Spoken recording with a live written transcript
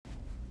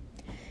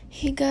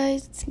Hey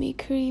guys, it's me,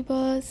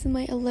 Kariba. This is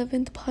my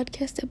 11th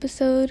podcast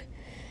episode,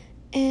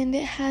 and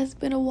it has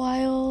been a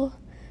while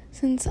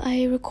since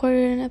I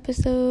recorded an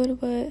episode,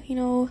 but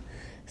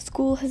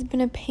school has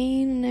been a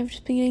pain, and I've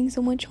just been getting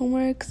so much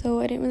homework,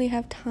 so I didn't really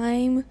have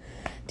time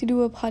to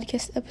do a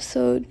podcast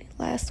episode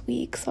last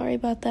week. Sorry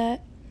about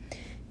that.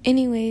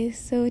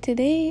 Anyways, so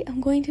today I'm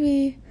going to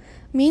be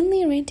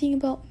mainly ranting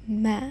about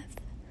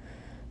math.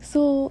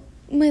 So,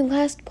 my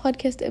last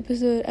podcast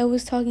episode, I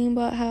was talking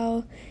about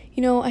how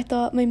I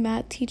thought my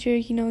math teacher,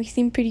 he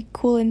seemed pretty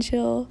cool and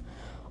chill.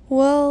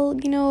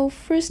 Well,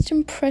 first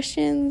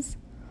impressions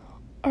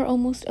are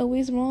almost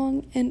always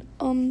wrong, and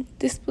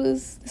this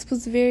was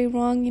very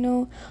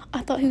wrong.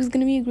 I thought he was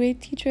gonna be a great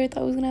teacher. I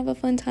thought I was gonna have a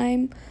fun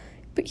time,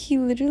 but he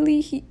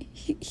literally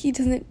he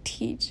doesn't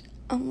teach.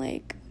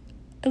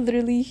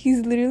 He's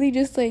literally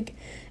just like,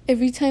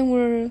 every time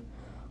we're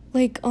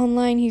like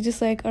online, he's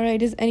just like, all right,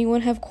 does anyone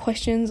have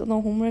questions on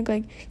the homework?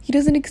 Like, he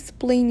doesn't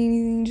explain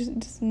anything,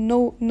 just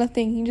no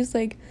nothing. He just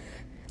like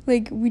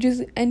we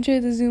just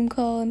enter the Zoom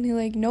call and he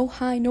like, no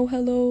hi, no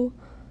hello,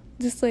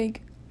 just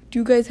like, do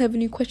you guys have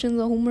any questions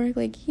on homework?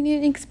 Like, he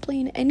didn't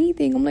explain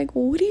anything. I'm like,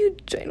 what are you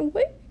trying?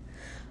 What?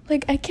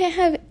 Like, I can't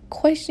have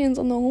questions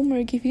on the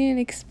homework if you didn't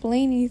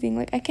explain anything.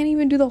 Like, I can't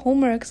even do the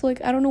homework, so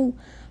like, I don't know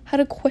how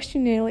to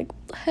question it. Like,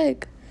 what the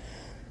heck?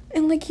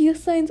 And like, he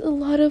assigns a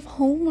lot of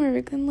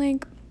homework, and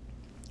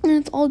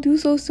it's all due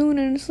so soon,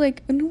 and it's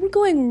like, and we're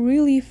going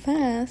really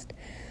fast,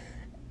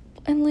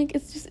 and like,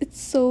 it's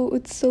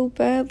so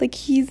bad. Like,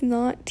 he's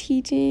not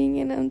teaching,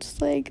 and I'm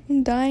just like,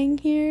 I'm dying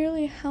here.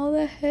 Like, how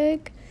the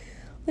heck?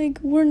 Like,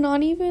 we're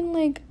not even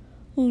like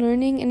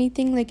learning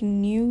anything like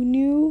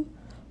new,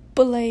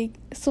 but like,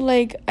 so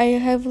like, I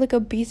have like a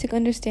basic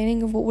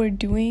understanding of what we're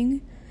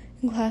doing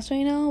in class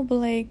right now, but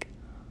like,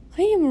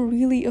 I am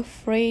really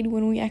afraid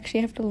when we actually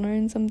have to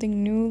learn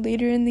something new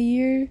later in the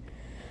year,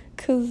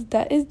 because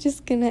that is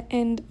just gonna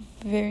end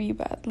very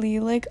badly.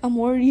 Like, I'm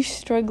already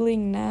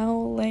struggling now.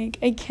 Like,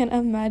 I can't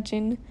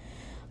imagine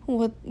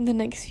what the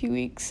next few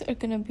weeks are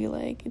gonna be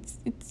like.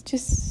 It's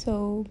just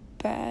so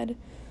bad.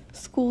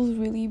 School's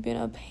really been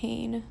a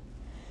pain.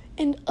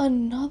 And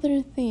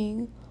another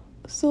thing,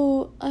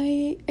 so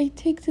I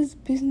take this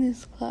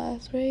business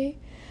class, right?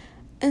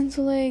 And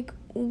so like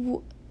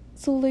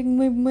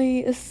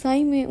my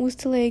assignment was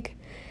to like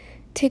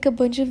take a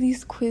bunch of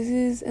these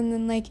quizzes and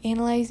then like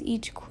analyze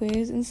each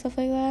quiz and stuff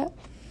like that.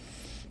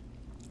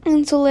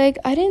 And so like,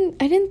 I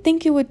didn't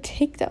think it would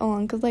take that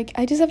long, because like,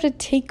 I just have to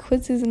take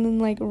quizzes and then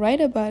like write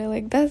about it.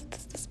 Like,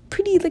 that's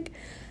pretty, like,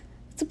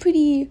 it's a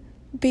pretty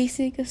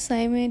basic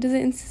assignment. It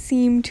doesn't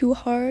seem too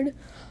hard,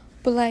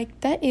 but like,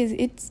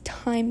 it's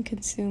time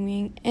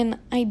consuming, and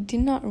I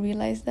did not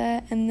realize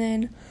that. And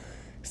then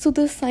so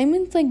the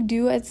assignment's like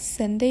due at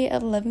Sunday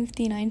at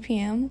 11:59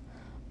 p.m.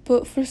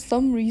 But for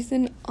some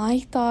reason,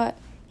 I thought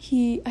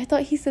he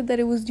said that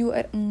it was due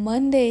at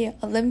Monday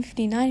at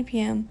 11:59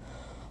 p.m.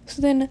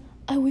 So then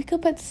I wake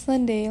up at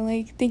Sunday,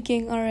 like,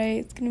 thinking, all right,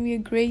 it's gonna be a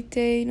great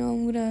day.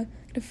 I'm gonna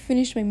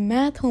finish my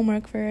math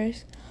homework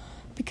first,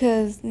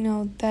 because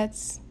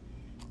that's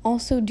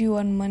also due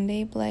on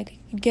Monday. But like,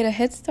 I could get a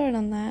head start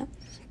on that.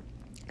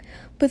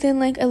 But then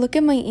like, I look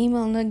at my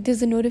email and like,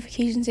 there's a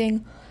notification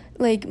saying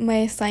like my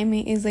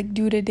assignment is like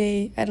due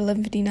today at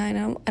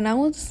 11:59, and I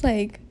was just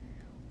like,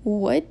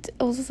 what?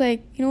 I was just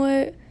like, you know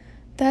what,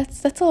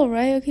 that's all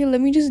right. Okay, let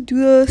me just do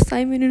the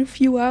assignment in a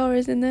few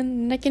hours, and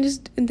then I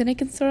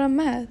can start on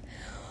math.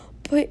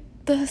 But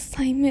the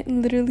assignment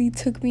literally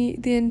took me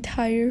the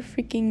entire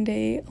freaking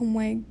day. Oh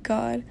my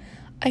god,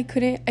 I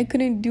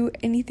couldn't do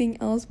anything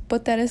else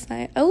but that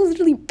assignment. I was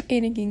literally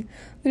panicking.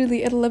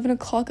 Literally at 11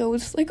 o'clock, I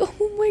was just like,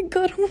 oh my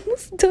god, I'm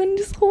almost done,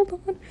 just hold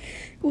on.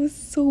 It was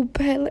so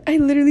bad. Like, I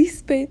literally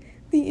spent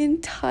the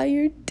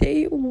entire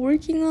day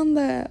working on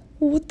that.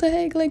 What the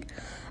heck? Like,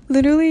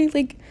 literally,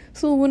 like,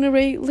 so when I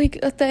write, like,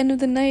 at the end of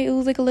the night, it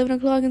was like 11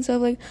 o'clock and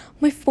stuff. Like,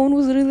 my phone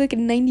was literally like at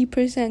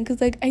 90%,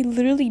 because like, I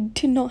literally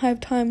did not have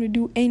time to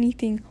do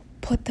anything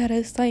but that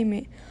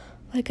assignment.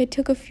 Like, I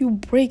took a few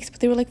breaks, but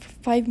they were like for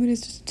 5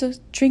 minutes, just to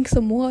drink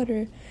some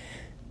water.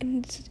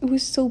 And it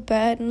was so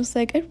bad. And I was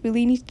like, I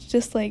really need to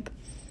just like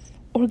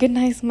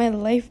organize my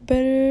life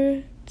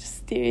better.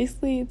 Just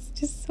seriously, it's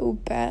just so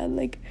bad.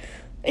 Like,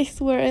 I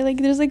swear,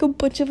 there's like a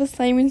bunch of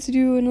assignments to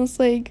do, and I was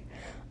like,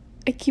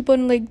 I keep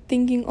on like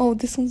thinking, oh,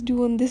 this one's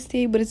due on this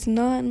day, but it's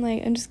not. And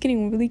like, I'm just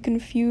getting really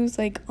confused.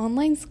 Like,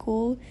 online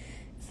school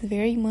is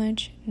very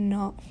much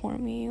not for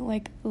me.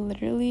 Like,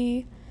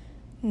 literally,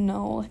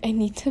 no. I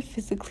need to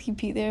physically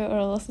be there, or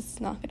else it's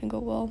not gonna go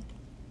well.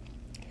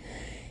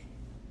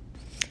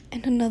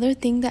 And another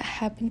thing that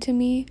happened to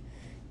me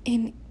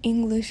in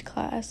English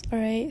class,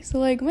 alright? So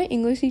like, my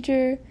English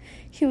teacher,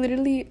 he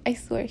literally, I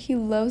swear, he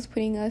loves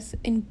putting us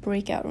in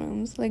breakout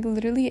rooms. Like,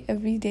 literally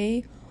every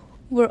day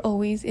we're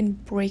always in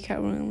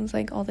breakout rooms,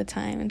 like, all the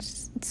time. And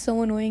it's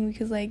so annoying,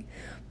 because like,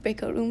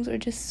 breakout rooms are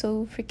just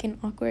so freaking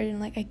awkward, and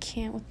like, I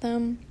can't with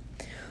them.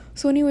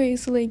 So anyway,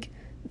 so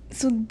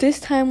this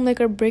time,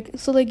 like, our break,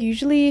 so like,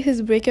 usually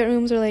his breakout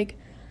rooms are like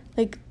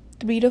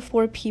 3 to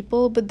 4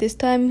 people, but this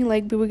time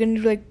like we were gonna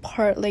do like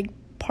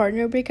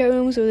partner breakout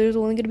rooms, so there's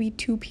only gonna be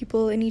 2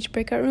 people in each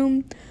breakout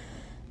room.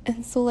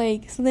 And so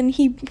then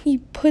he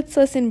puts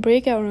us in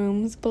breakout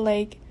rooms, but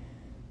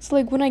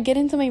when I get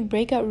into my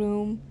breakout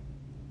room,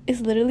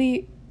 it's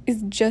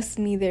just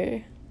me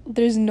there.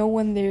 There's no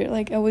one there.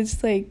 I was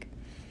just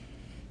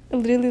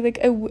literally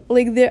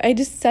there. I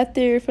just sat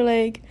there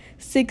for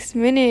 6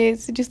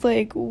 minutes, just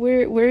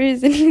where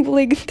is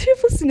anyone? There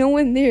was no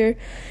one there.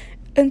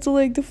 And so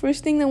the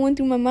first thing that went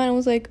through my mind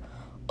was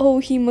oh,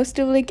 he must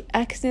have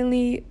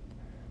accidentally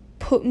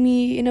put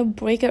me in a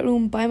breakout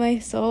room by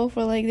myself,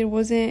 or there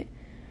wasn't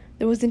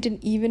an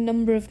even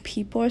number of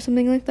people or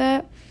something like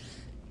that.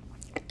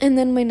 And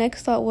then my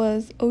next thought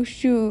was, oh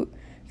shoot,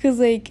 because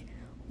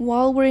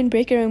while we're in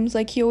breakout rooms,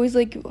 he always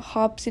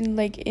hops in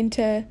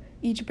into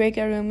each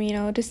breakout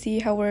room, to see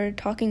how we're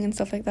talking and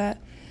stuff like that.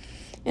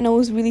 And I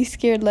was really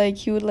scared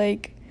he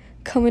would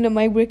come into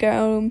my breakout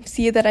room,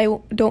 see that I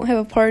don't have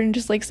a part, and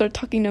just start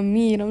talking to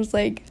me. And I was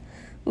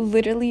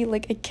literally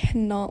I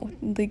cannot,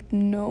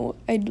 no,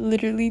 I'd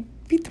literally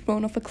be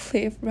thrown off a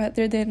cliff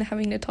rather than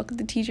having to talk to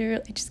the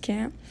teacher. I just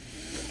can't.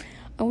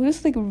 I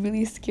was just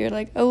really scared.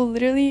 I will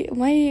literally,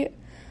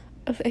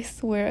 I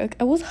swear,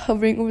 I was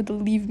hovering over the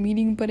leave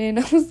meeting button.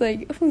 I was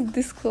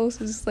this close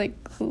to just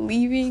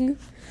leaving.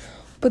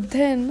 But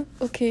then,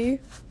 okay, a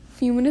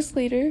few minutes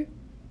later,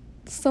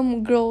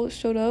 some girl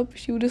showed up.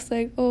 She was just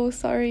oh,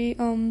 sorry,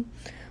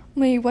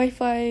 my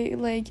Wi-Fi,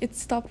 it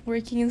stopped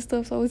working and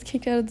stuff, so I was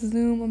kicked out of the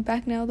Zoom. I'm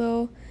back now,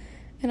 though.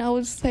 And I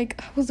was just I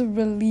was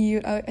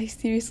relieved. I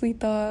seriously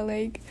thought,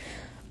 I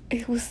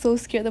was so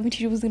scared that my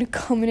teacher was gonna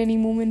come in any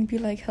moment and be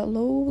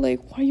hello,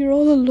 why you're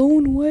all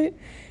alone, what? It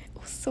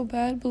was so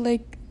bad, but,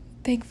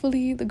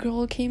 thankfully, the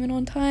girl came in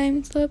on time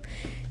and stuff.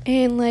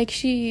 And,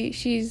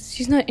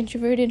 she's not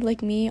introverted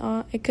like me.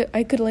 I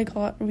could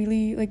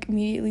really,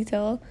 immediately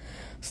tell.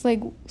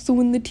 So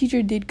when the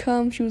teacher did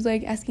come, she was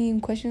asking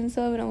him questions and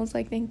stuff, and I was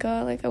thank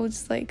God. I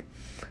was just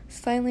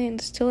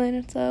silent, just chilling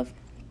and stuff.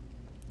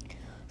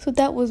 So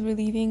that was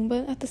relieving,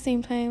 but at the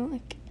same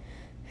time,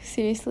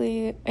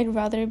 seriously, I'd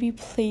rather be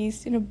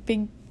placed in a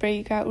big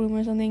breakout room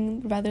or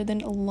something rather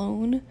than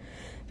alone,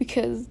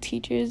 because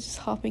teachers just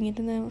hopping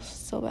into them was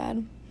so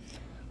bad.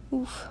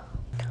 Oof.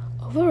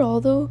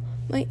 Overall, though,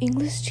 my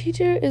English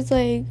teacher is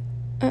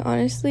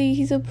honestly,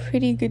 he's a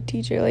pretty good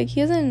teacher. He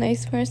has a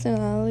nice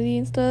personality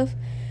and stuff,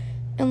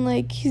 and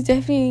he's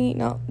definitely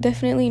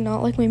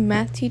not like my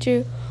math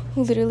teacher,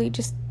 who literally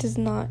just does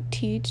not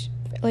teach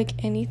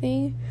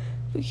anything.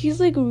 But he's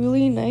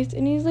really nice,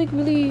 and he's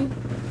really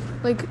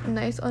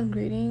nice on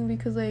grading,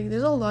 because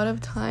there's a lot of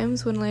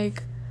times when I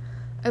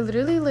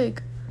literally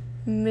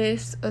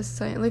miss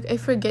assignment. I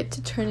forget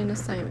to turn in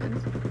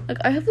assignments.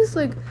 I have this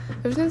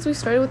ever since we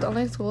started with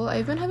online school,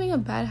 I've been having a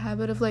bad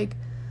habit of I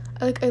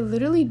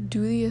literally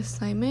do the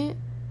assignment,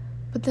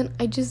 but then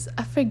I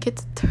forget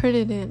to turn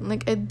it in.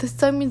 The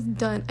assignment's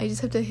done, I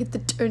just have to hit the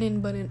turn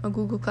in button on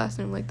Google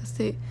Classroom. That's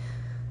it.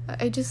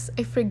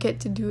 I forget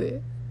to do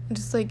it.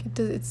 Just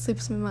it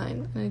slips my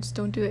mind, and I just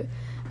don't do it.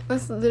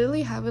 That's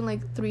literally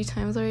happened 3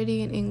 times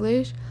already in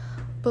English,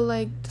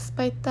 but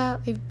despite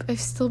that, I've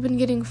still been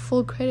getting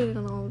full credit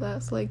on all of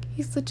that. So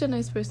he's such a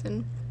nice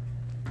person.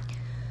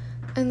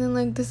 And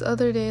then this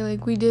other day,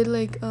 we did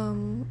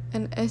an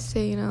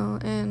essay,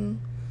 and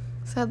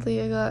sadly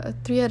I got a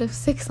 3 out of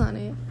 6 on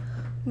it.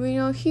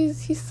 But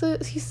he's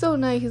so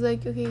nice. He's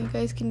okay, you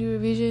guys can do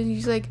revision.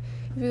 He's if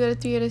you got a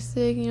 3 out of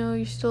 6,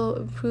 you're still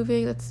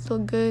improving, that's still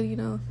good,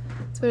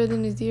 it's better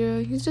than a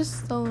 0. He's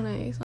just so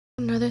nice.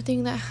 Another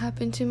thing that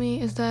happened to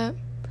me is that,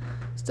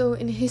 so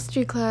in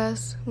history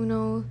class,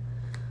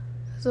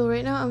 so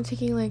right now I'm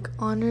taking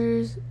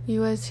honors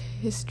US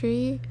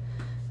history,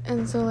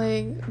 and so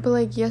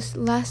yes,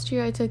 last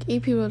year I took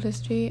AP World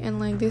History,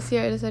 and this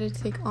year I decided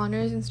to take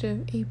honors instead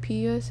of AP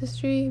US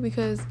history,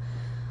 because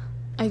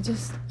I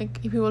just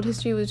AP World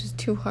History was just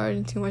too hard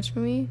and too much for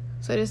me,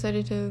 so I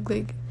decided to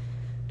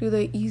do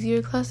the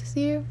easier class this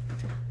year.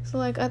 So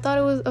I thought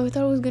it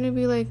was gonna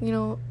be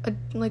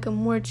a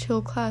more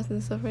chill class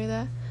and stuff like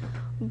that,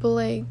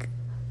 but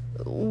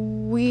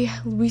we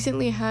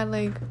recently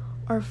had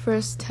our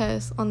first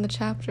test on the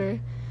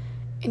chapter,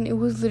 and it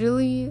was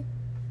literally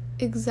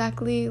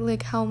exactly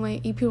how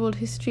my AP World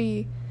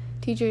History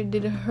teacher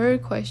did her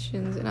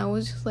questions, and I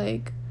was just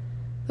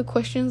the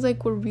questions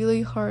were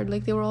really hard.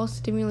 They were all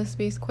stimulus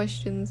based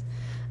questions,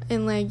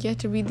 and you had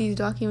to read these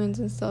documents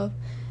and stuff,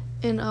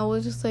 and I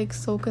was just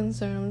so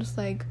concerned. I'm just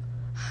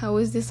how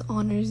is this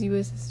honors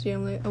US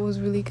history? I was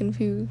really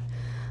confused,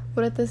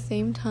 but at the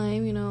same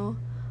time,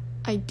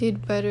 I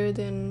did better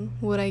than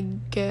what I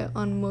get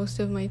on most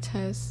of my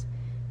tests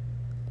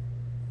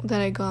that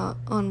I got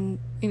in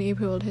AP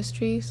World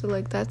History, so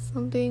that's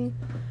something.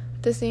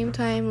 At the same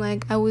time,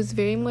 I was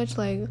very much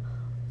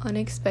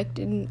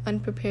unexpected and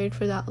unprepared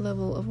for that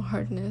level of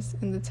hardness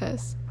in the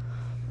test,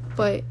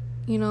 but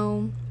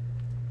oh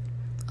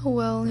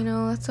well,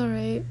 that's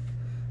alright,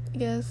 I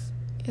guess.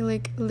 I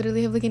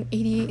literally have an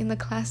 88 in the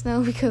class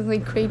now because my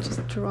grade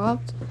just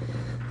dropped.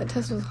 That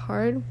test was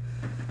hard,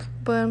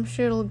 but I'm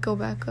sure it'll go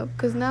back up,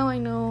 because now I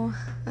know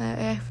that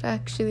I have to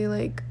actually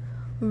like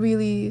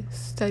really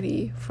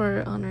study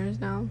for honors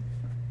now.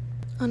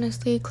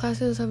 Honestly,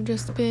 classes have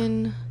just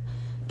been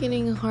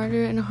getting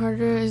harder and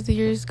harder as the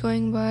years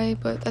going by,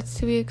 but that's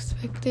to be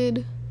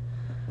expected.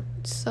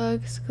 It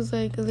sucks because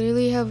like I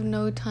literally have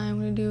no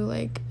time to do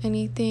like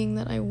anything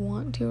that I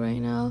want to right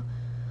now.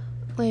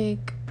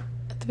 Like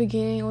at the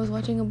beginning I was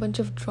watching a bunch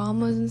of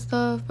dramas and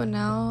stuff, but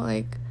now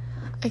like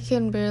I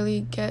can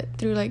barely get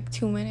through like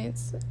 2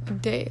 minutes a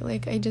day.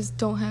 Like I just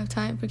don't have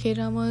time for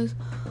K-dramas,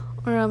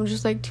 or I'm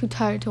just like too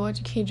tired to watch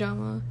a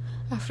K-drama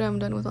after I'm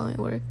done with all my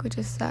work, which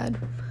is sad.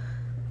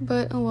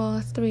 But oh well,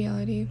 that's the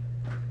reality.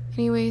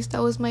 Anyways,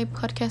 that was my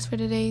podcast for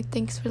today.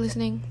 Thanks for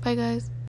listening. Bye guys.